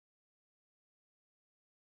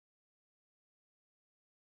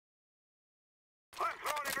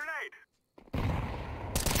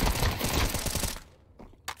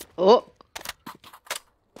Oh!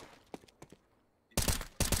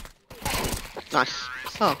 Nice.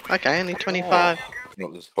 Oh, okay, only 25.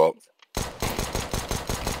 Not this pop.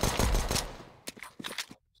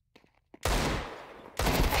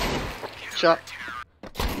 Shot.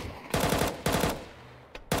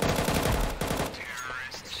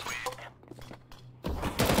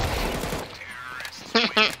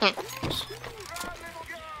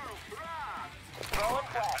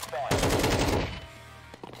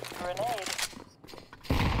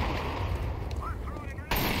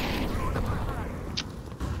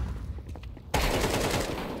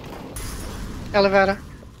 Elevator.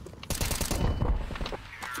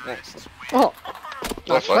 Nice. Oh!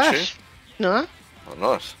 Nice Flash. No? Oh,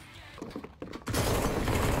 nice.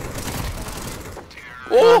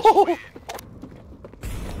 Oh!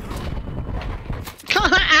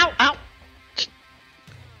 Ow! Ow!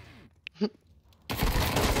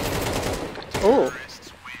 Oh!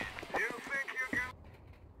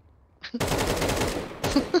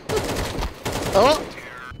 Oh!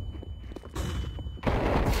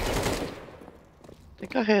 I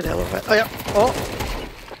think I heard elevator. Oh yeah! Oh!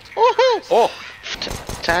 Oh! Oh!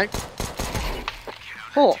 Tag.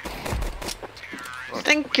 Oh!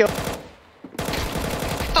 Thank you.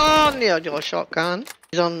 Oh, nailed your shotgun.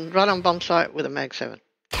 He's right on bomb site with a mag 7.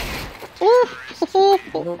 Oh!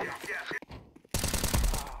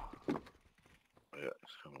 Yeah,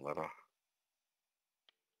 it's coming later.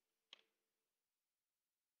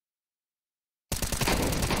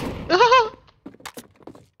 Ah!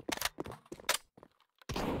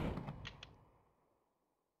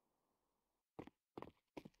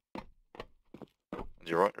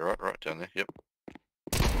 You're right down there, yep.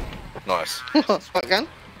 Nice. Shotgun.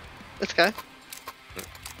 Let's go.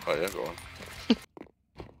 Oh yeah, go on.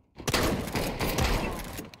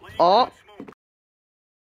 Oh!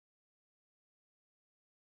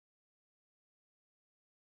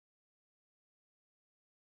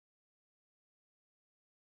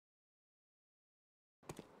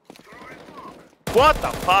 What the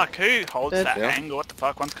fuck? Who holds Dead. that Yeah. angle? What the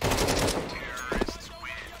fuck? One's...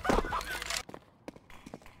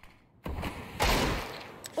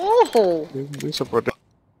 Oh! There's a project.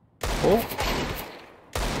 Oh!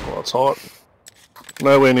 Oh, it's hot.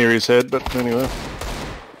 Nowhere near his head, but anyway.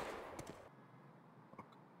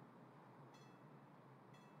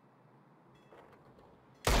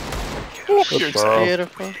 Good stuff.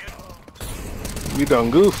 Beautiful. You done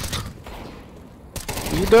goofed.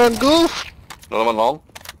 You done goofed. Another one long.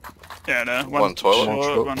 Yeah, no. One toilet.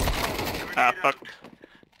 Short, One one. Ah, fuck.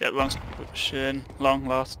 Yeah, long. Shit. Long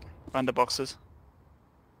last. Under boxes.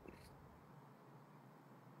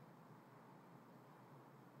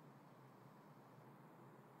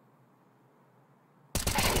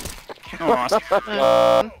 Oh, nice.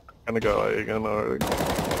 Gonna go A again, I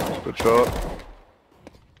think. Good shot.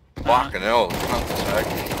 Fucking hell. Tag.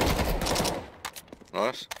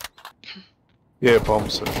 Nice. Yeah,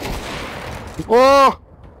 bombs it. Whoa!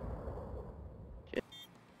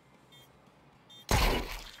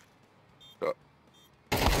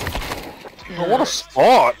 Oh, what a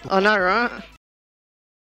spot! I know, right?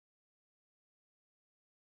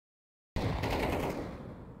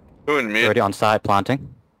 Who in mid? Already on site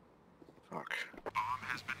planting. Fuck.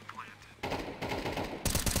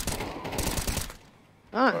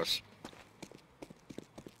 Oh. Nice.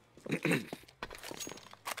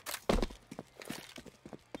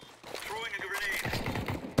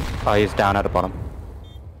 Oh, he's down at the bottom.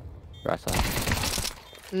 Right side.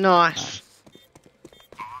 Nice.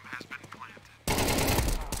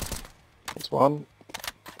 That's one.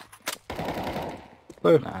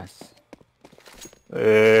 Oh. Nice.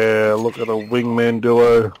 Yeah, look at a wingman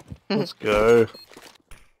duo. Let's go.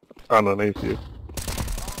 Underneath you.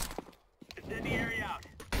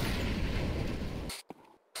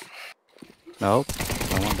 Nope.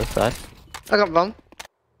 I'm on this side. I got bomb.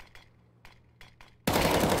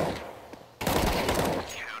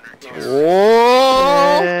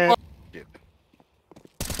 Whoa! Yeah.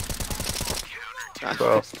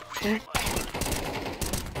 So,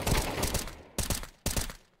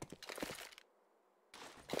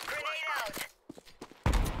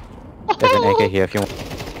 There's an AK here if you want.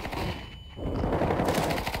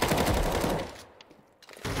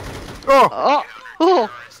 oh! Oh! Oh!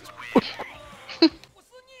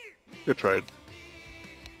 Good trade.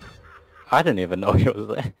 I didn't even know he was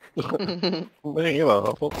there. Man, you know,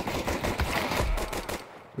 awful.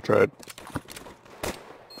 Good trade.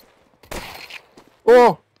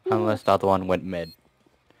 Oh! Unless the other one went mid.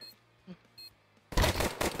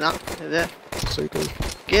 No, they're there.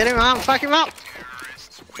 C2. Get him up, fuck him up!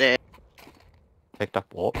 picked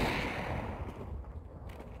up warp.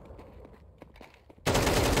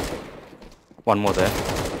 One more there.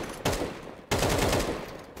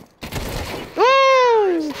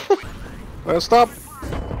 Woo! Let's stop.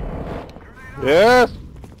 Yes.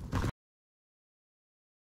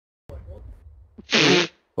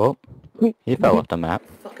 Oh, he fell off the map.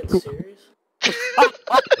 Fucking serious?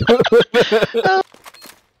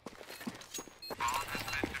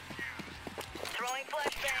 Throwing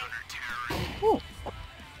flashbang.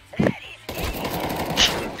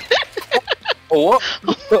 Oh, what?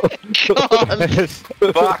 God.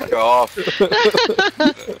 Fuck off.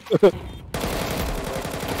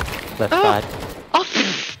 Left side. Oh.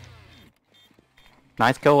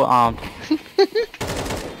 Nice kill armed.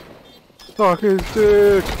 Fuck his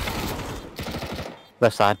dick.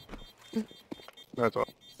 Left side. That's all.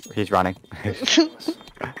 He's running.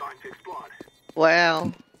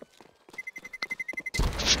 Wow.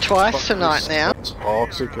 It's twice tonight now.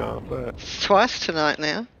 Toxic, aren't they? It's twice tonight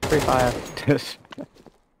now. Free fire.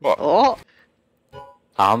 What? Oh.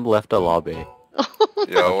 Armed left the lobby. Yeah, That's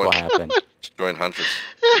what what? happened. Join Huntress.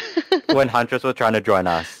 When Huntress were trying to join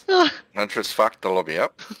us. Huntress fucked the lobby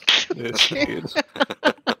up. Yes, she did.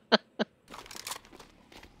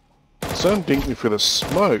 Someone dinked me for the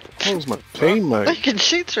smoke. That was my I teammate. can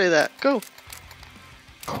shoot through that. Cool.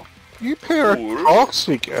 You pair of Ooh.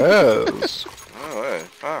 toxic ass. Oh, hey,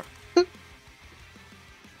 fuck.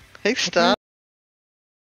 He started.